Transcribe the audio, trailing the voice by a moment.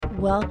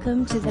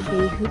Welcome to the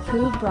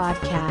Bihupu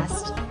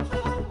broadcast.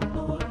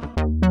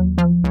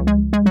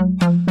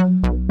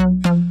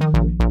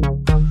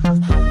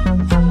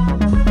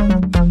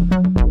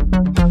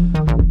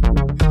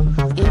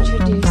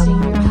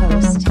 Introducing your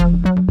host,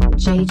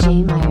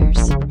 JJ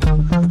Myers.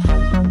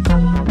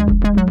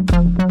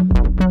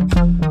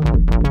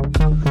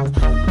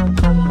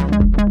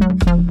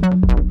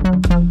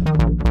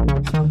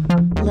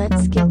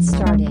 Let's get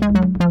started.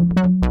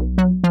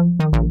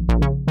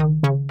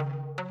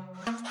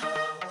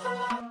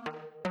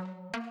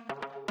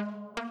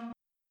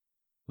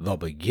 The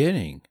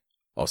beginning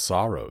of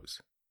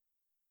sorrows.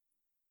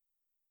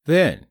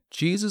 Then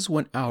Jesus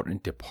went out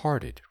and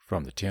departed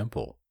from the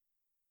temple,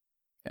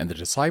 and the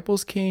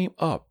disciples came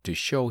up to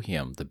show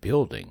him the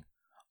building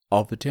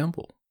of the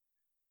temple.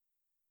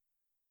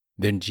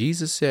 Then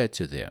Jesus said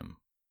to them,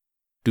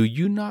 "Do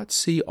you not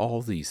see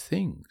all these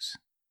things?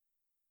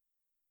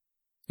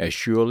 As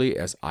surely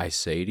as I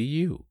say to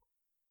you,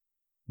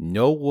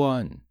 no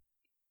one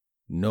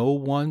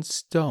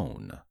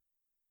stone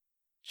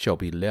shall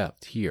be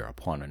left here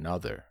upon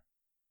another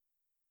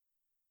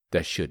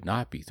that should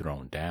not be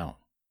thrown down."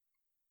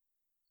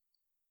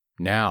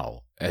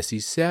 Now, as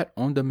he sat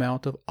on the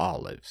Mount of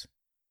Olives,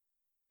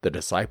 the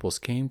disciples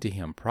came to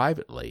him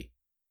privately,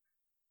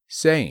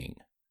 saying,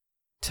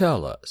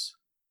 "Tell us,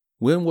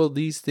 when will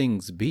these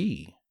things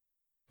be,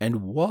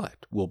 and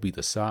what will be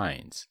the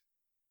sign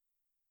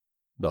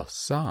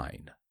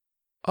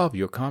of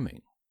your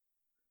coming,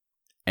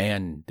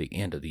 and the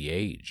end of the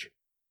age?"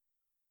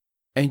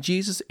 And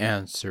Jesus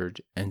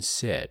answered and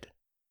said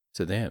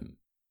to them,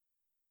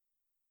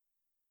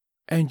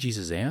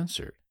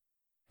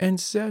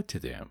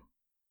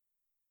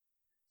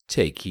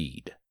 "Take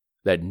heed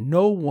that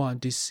no one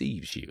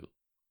deceives you.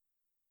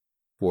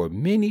 For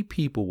many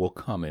people will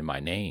come in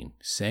my name,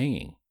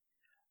 saying,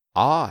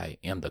 'I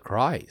am the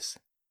Christ,'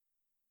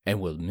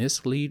 and will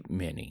mislead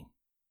many.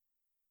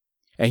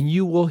 And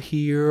you will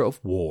hear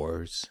of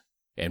wars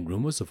and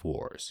rumors of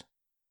wars.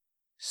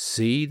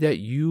 See that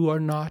you are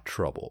not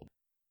troubled.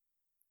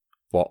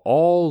 For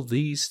all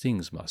these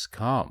things must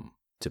come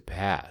to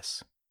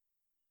pass,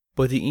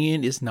 but the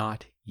end is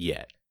not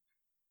yet.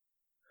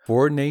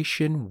 For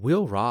nation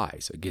will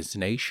rise against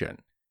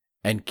nation,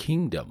 and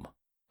kingdom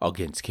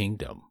against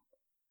kingdom.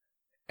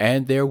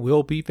 And there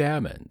will be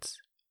famines,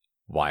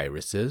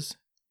 viruses,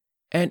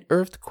 and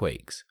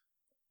earthquakes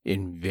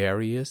in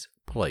various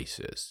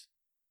places.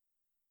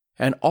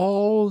 And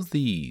all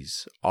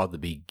these are the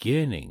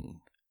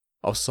beginning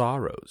of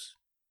sorrows.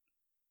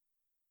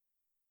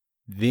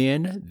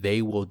 Then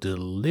they will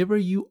deliver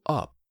you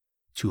up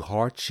to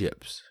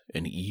hardships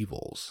and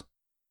evils,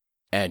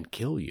 and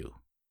kill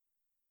you.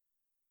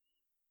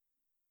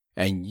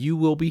 And you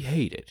will be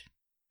hated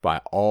by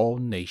all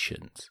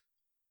nations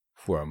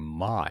for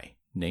my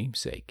name's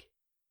sake.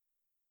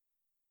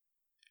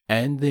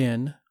 And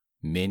then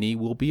many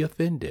will be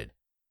offended,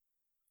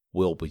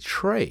 will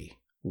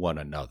betray one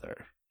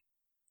another,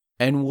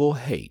 and will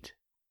hate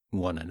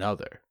one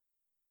another.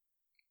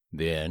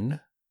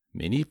 Then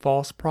many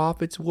false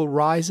prophets will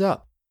rise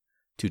up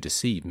to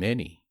deceive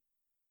many.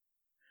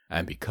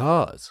 And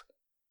because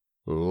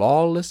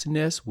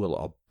lawlessness will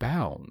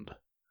abound,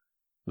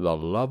 the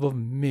love of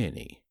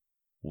many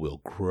will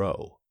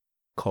grow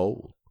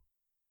cold.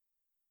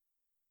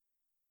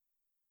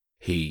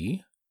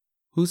 He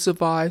who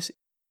survives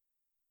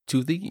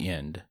to the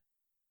end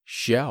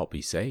shall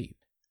be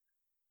saved.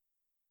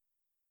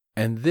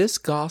 And this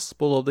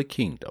gospel of the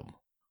kingdom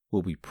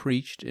will be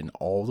preached in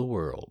all the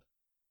world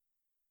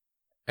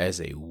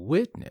as a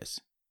witness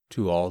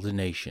to all the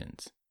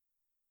nations,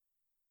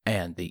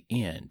 and the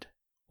end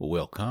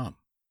will come.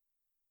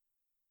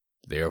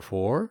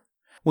 Therefore,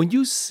 when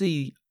you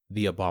see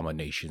the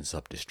abominations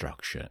of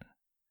destruction,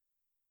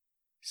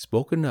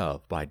 spoken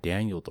of by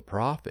Daniel the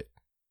prophet,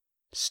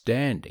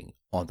 standing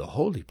on the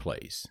holy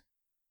place,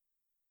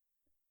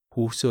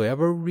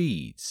 whosoever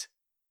reads,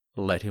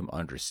 let him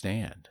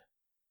understand.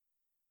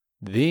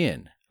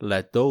 Then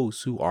let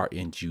those who are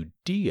in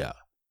Judea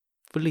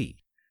flee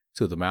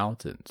to the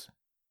mountains.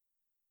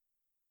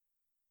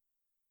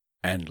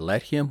 And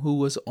let him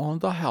who is on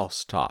the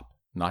housetop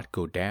not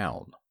go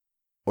down,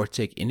 or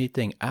take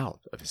anything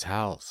out of his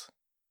house.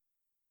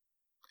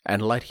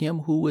 And let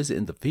him who is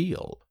in the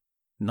field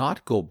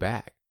not go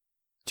back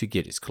to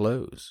get his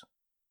clothes.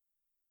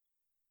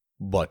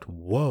 But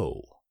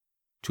woe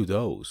to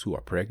those who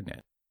are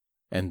pregnant,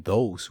 and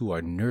those who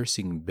are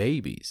nursing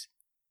babies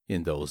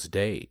in those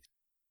days.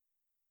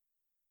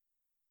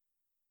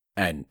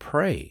 And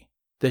pray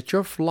that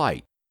your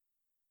flight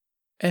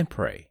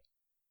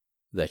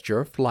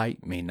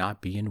may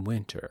not be in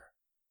winter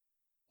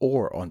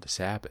or on the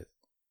Sabbath.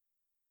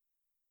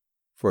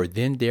 For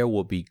then there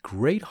will be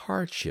great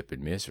hardship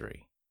and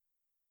misery,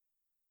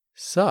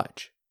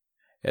 such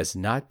as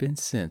not been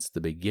since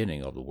the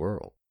beginning of the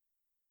world,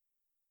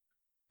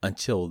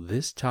 until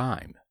this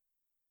time,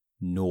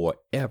 nor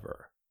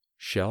ever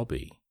shall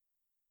be.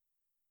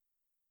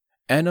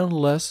 And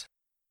unless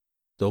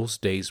those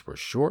days were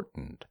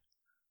shortened,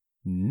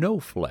 no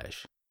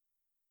flesh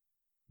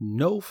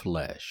no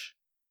flesh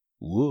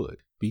would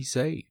be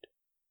saved.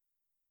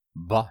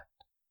 But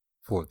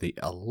for the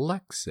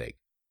elect's sake,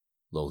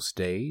 those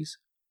days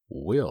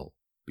will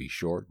be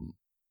shortened.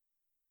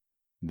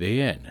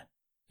 Then,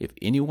 if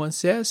anyone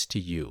says to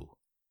you,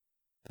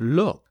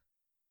 "Look,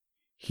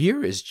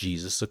 here is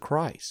Jesus the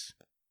Christ,"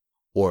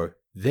 or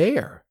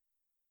 "There,"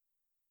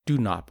 do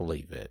not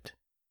believe it.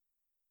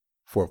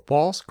 For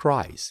false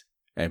Christs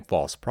and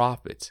false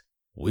prophets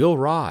will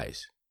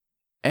rise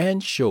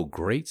and show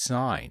great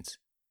signs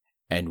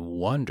and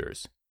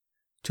wonders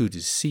to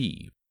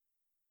deceive,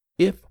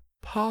 if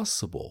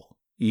possible,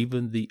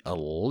 even the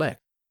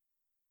elect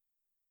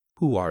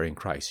who are in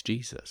Christ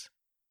Jesus.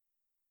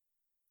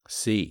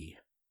 See,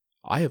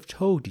 I have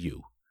told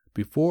you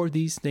before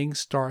these things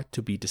start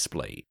to be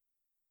displayed.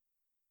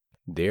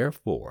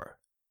 Therefore,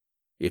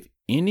 if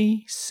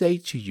any say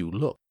to you,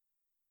 "Look,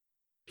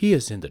 he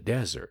is in the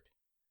desert,"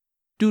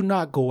 do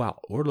not go out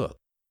or look.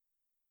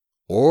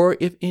 Or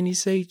if any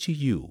say to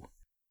you,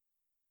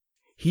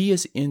 "He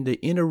is in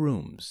the inner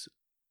rooms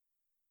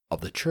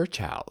of the church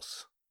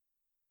house,"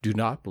 do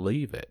not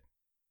believe it.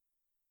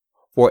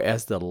 For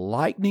as the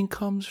lightning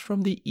comes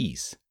from the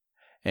east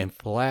and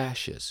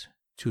flashes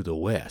to the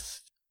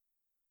west,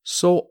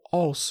 so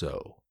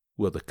also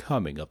will the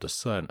coming of the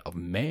Son of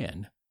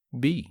Man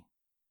be.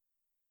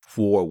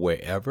 For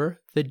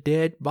wherever the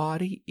dead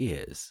body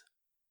is,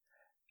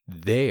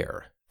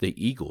 there the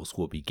eagles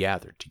will be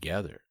gathered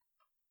together.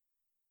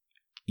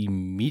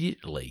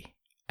 Immediately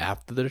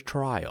after the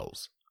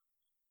trials,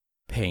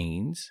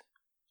 pains,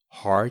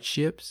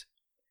 hardships,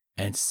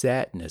 and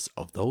sadness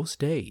of those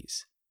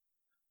days,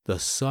 the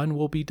sun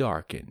will be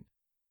darkened,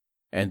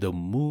 and the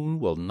moon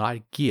will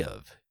not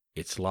give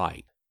its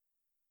light,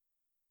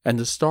 and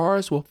the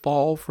stars will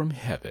fall from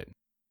heaven,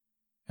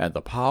 and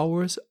the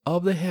powers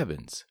of the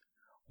heavens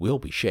will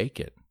be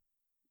shaken.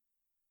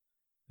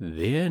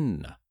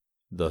 Then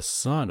the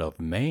Son of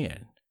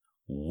Man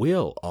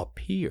will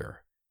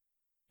appear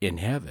in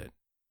heaven,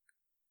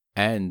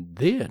 and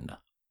then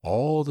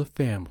all the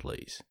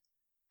families,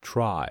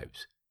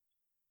 tribes,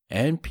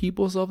 and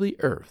peoples of the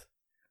earth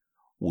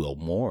will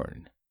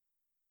mourn,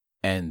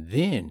 and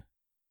then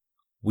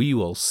we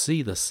will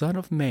see the Son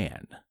of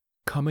Man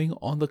coming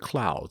on the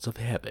clouds of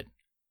heaven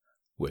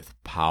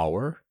with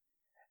power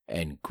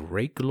and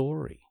great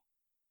glory.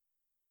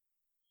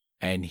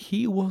 And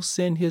he will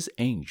send his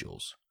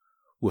angels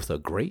with a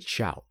great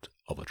shout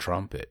of a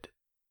trumpet,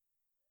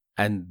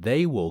 and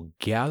they will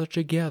gather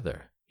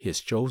together his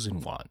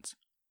chosen ones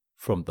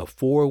from the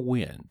four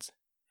winds,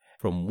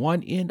 from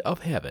one end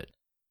of heaven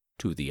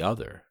to the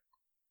other.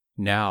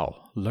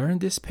 Now learn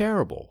this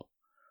parable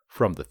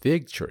from the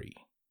fig tree.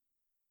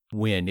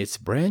 When its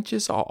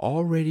branches are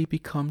already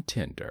become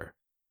tender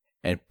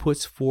and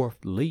puts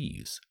forth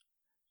leaves,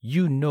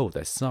 you know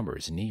that summer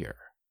is near.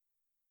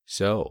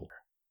 So,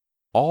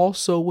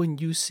 also when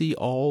you see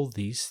all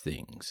these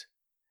things,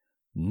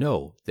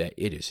 know that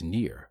it is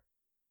near,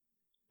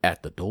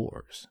 at the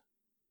doors.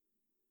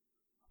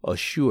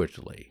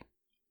 Assuredly,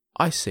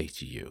 I say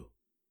to you,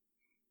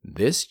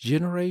 this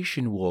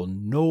generation will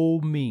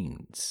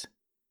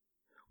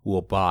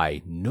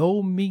by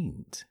no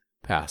means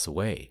pass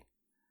away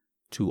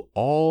till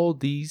all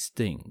these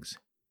things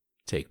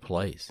take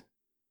place.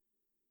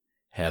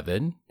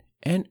 Heaven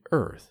and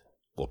earth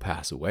will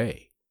pass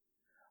away,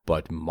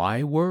 but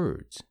my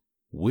words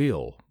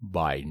will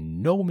by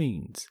no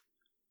means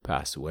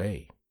pass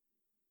away.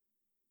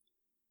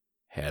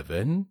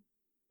 Heaven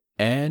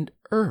and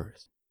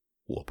earth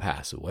will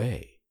pass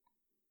away,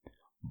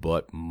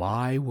 but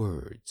my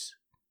words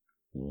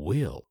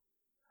will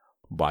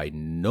by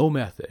no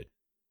method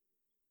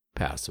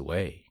pass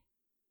away.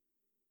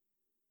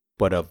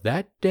 But of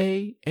that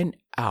day and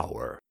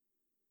hour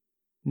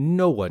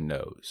no one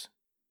knows,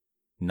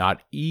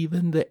 not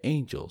even the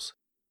angels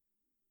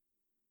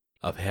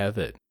of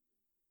heaven,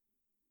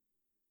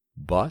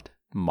 but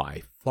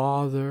my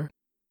Father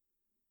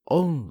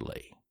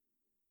only.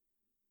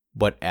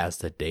 But as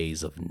the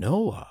days of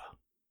Noah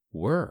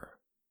were,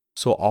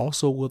 so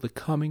also will the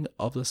coming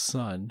of the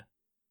Son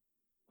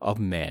of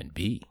Man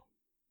be.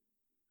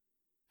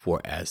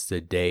 For as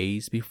the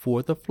days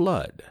before the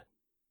flood,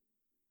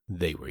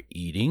 they were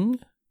eating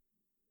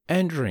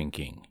and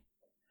drinking,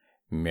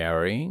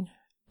 marrying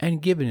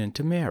and giving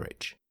into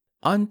marriage,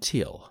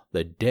 until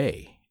the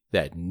day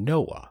that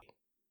Noah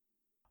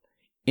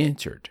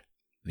entered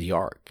the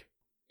ark,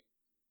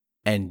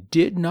 and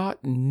did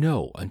not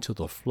know until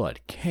the flood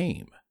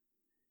came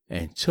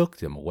and took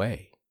them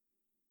away.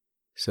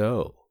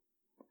 So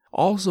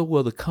also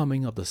will the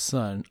coming of the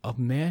Son of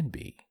Man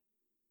be.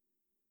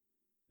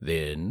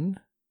 Then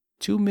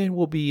 2 men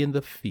will be in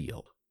the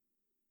field,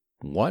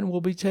 one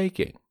will be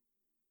taken,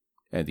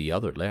 and the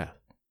other left.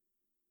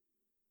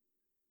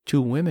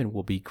 2 women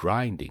will be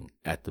grinding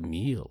at the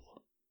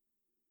mill,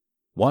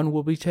 one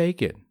will be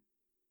taken,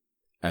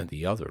 and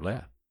the other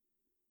left.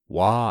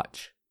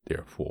 Watch,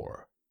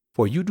 therefore,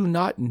 for you do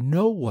not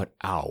know what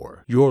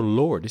hour your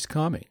Lord is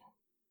coming.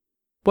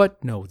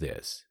 But know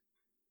this,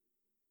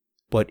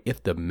 but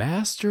if the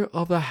master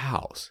of the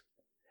house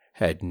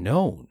had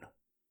known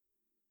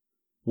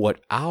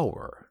what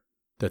hour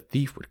the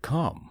thief would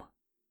come,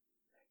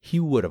 he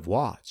would have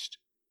watched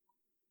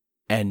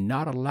and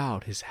not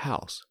allowed his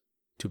house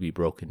to be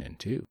broken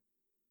into.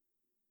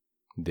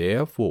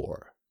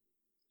 Therefore,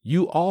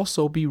 you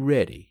also be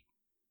ready,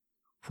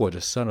 for the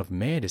Son of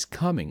Man is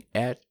coming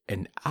at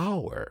an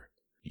hour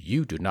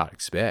you do not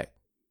expect.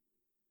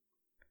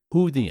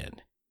 Who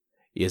then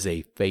is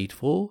a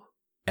faithful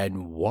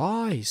and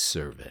wise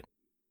servant,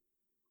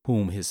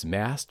 whom his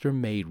master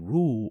made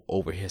rule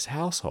over his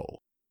household,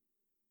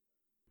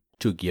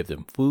 to give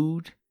them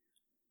food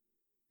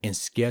in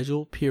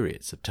scheduled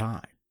periods of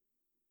time?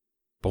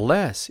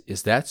 Blessed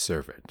is that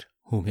servant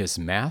whom his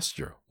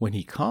master, when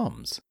he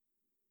comes,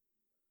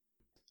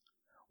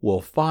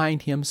 will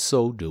find him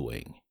so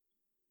doing.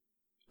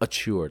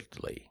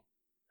 Assuredly,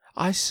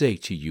 I say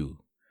to you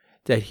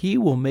that he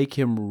will make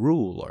him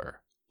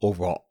ruler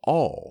over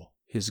all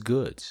his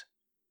goods.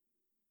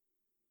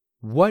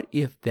 What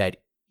if that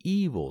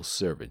evil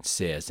servant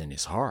says in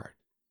his heart,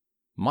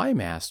 my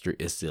master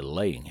is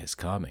delaying his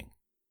coming,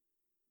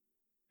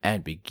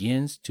 and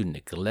begins to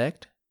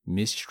neglect,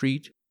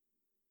 mistreat,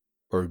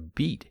 or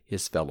beat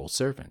his fellow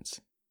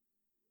servants,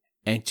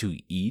 and to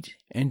eat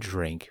and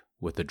drink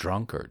with the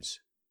drunkards?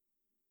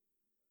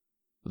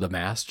 The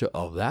master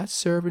of that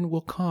servant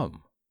will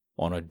come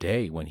on a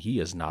day when he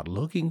is not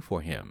looking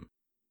for him,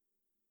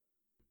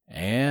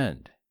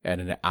 and at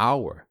an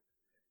hour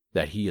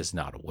that he is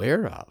not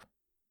aware of,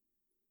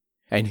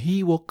 and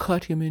he will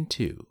cut him in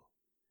two,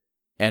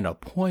 and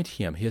appoint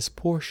him his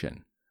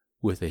portion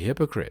with the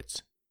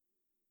hypocrites.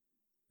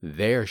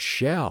 There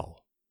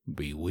shall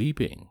be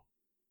weeping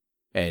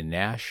and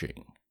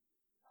gnashing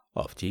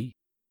of teeth.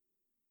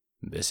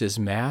 This is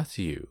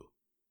Matthew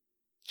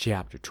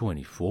chapter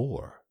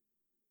 24.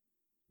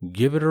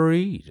 Give it a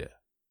read.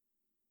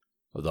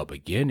 The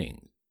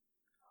beginning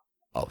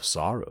of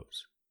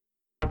sorrows.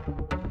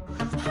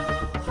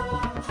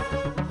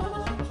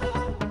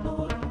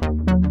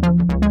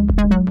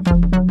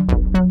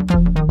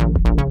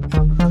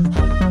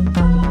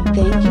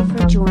 Thank you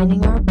for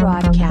joining our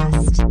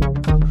broadcast.